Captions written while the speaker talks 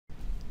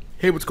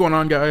Hey, what's going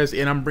on, guys?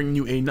 And I'm bringing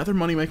you another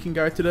money making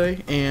guide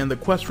today, and the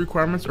quest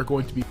requirements are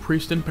going to be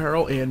Priest in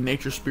Peril and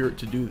Nature Spirit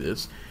to do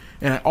this.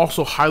 And I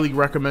also highly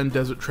recommend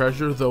Desert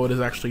Treasure, though it is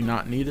actually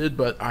not needed,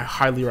 but I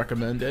highly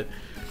recommend it.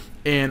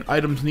 And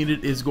items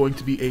needed is going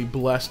to be a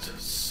Blessed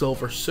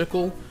Silver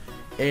Sickle,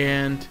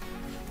 and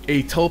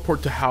a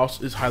Teleport to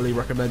House is highly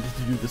recommended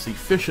to do this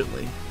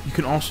efficiently. You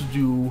can also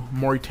do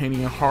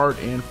Mauritanian Hard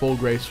and Full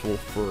Graceful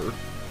for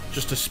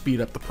just to speed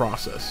up the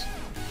process.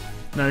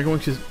 Now you're going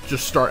to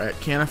just start at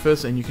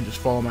Canifis, and you can just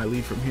follow my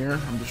lead from here.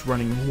 I'm just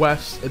running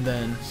west and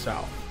then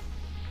south.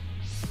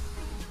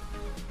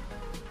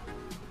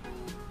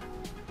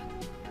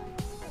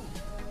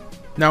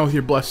 Now with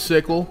your Blessed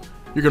Sickle,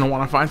 you're going to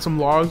want to find some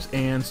logs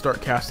and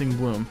start casting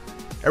Bloom.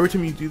 Every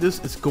time you do this,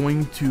 it's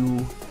going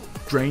to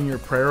drain your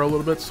prayer a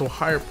little bit, so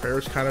higher prayer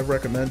is kind of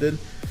recommended.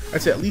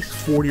 I'd say at least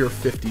 40 or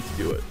 50 to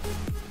do it.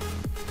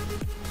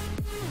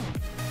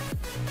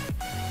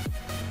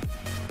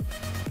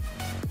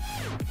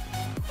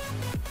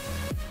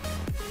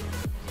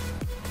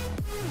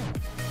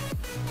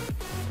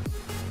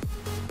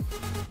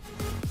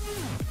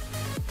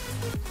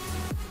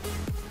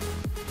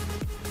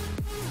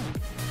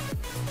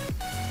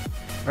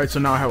 Alright, so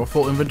now I have a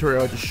full inventory.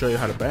 I'll just show you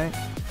how to bank.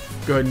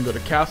 Go ahead and go to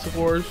Castle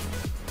Wars.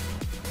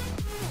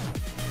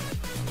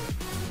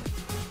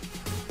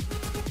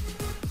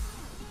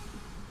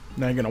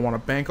 Now you're going to want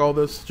to bank all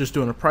this. Just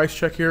doing a price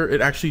check here.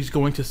 It actually is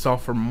going to sell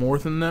for more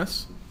than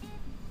this.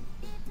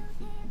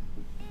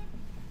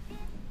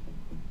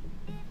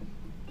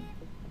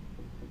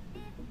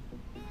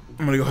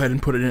 I'm going to go ahead and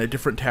put it in a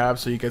different tab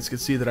so you guys can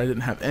see that I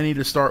didn't have any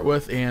to start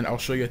with, and I'll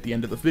show you at the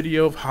end of the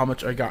video of how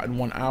much I got in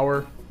 1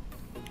 hour.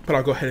 But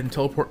I'll go ahead and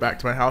teleport back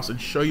to my house and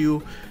show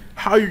you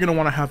how you're going to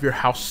want to have your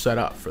house set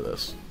up for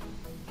this.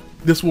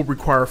 This will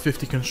require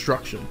 50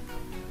 construction.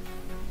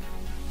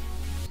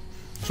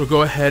 So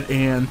go ahead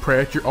and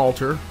pray at your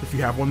altar if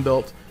you have one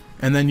built,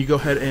 and then you go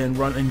ahead and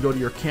run and go to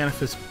your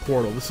Canifis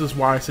portal. This is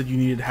why I said you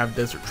needed to have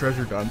Desert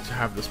Treasure done to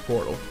have this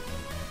portal.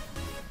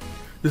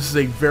 This is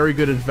a very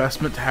good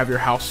investment to have your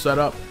house set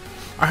up.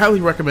 I highly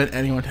recommend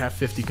anyone to have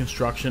 50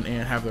 construction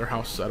and have their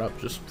house set up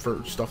just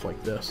for stuff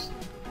like this.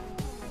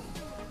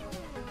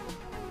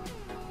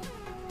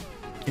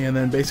 And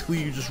then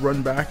basically you just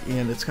run back,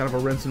 and it's kind of a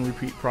rinse and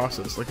repeat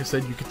process. Like I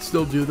said, you could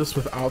still do this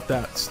without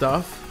that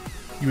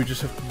stuff. You would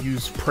just have to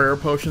use prayer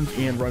potions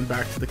and run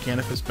back to the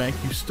Canifis bank.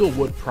 You still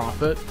would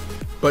profit,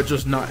 but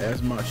just not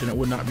as much, and it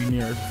would not be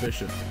near as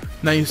efficient.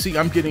 Now you see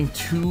I'm getting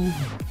 2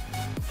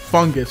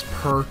 fungus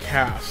per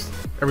cast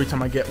every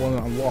time I get one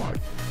on log.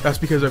 That's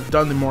because I've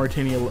done the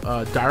Mauritania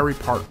diary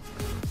part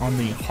on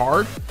the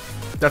hard.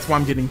 That's why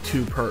I'm getting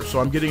 2 per. So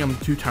I'm getting them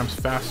 2 times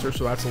faster,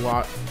 so that's a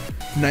lot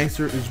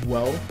nicer as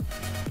well.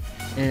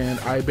 And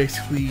I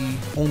basically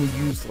only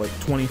used like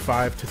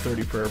 25 to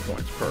 30 prayer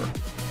points per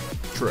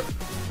trip.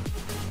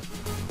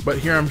 But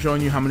here I'm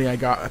showing you how many I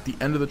got at the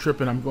end of the trip,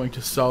 and I'm going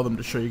to sell them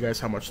to show you guys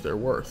how much they're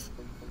worth.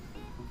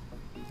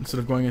 Instead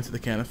of going into the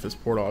Canifis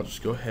portal, I'll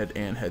just go ahead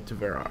and head to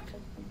Varrock.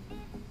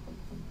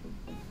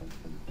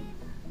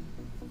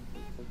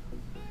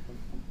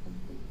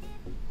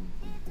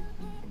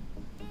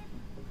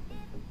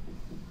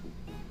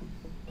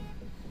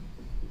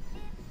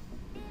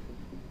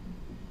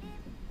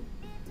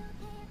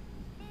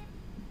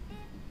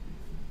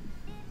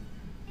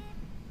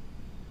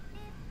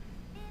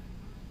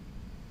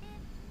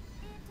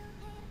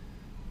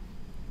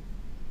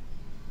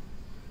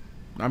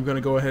 I'm going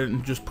to go ahead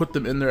and just put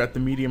them in there at the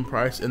medium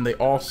price, and they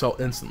all sell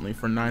instantly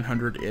for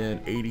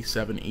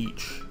 987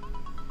 each.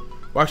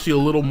 Well, actually a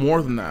little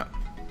more than that.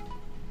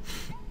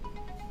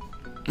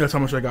 That's how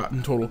much I got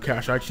in total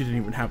cash. I actually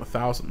didn't even have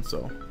 1,000,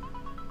 so.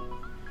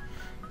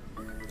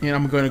 And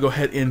I'm going to go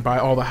ahead and buy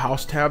all the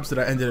house tabs that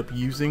I ended up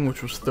using,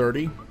 which was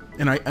 30.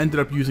 And I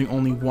ended up using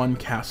only 1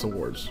 Castle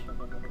Wars.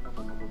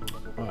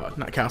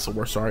 Not Castle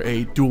Wars, sorry,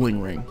 a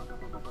dueling ring.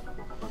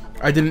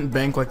 I didn't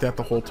bank like that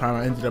the whole time.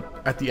 I ended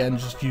up at the end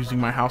just using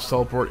my house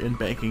teleport and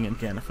banking in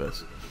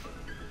Canifis.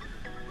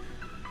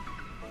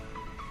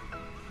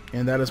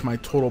 And that is my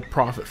total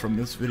profit from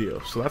this video.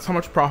 So that's how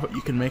much profit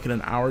you can make in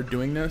an hour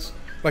doing this.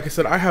 Like I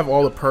said, I have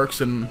all the perks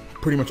and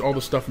pretty much all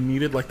the stuff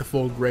needed, like the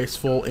Full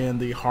Graceful and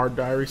the Hard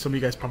Diary. Some of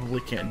you guys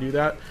probably can't do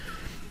that,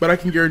 but I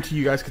can guarantee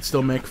you guys could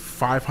still make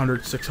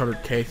 500,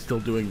 600k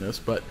still doing this.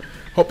 But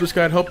hope this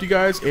guide helped you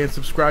guys, and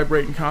subscribe,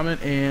 rate, and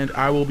comment, and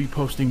I will be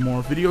posting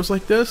more videos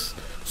like this.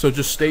 So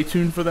just stay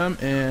tuned for them,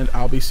 and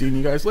I'll be seeing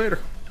you guys later.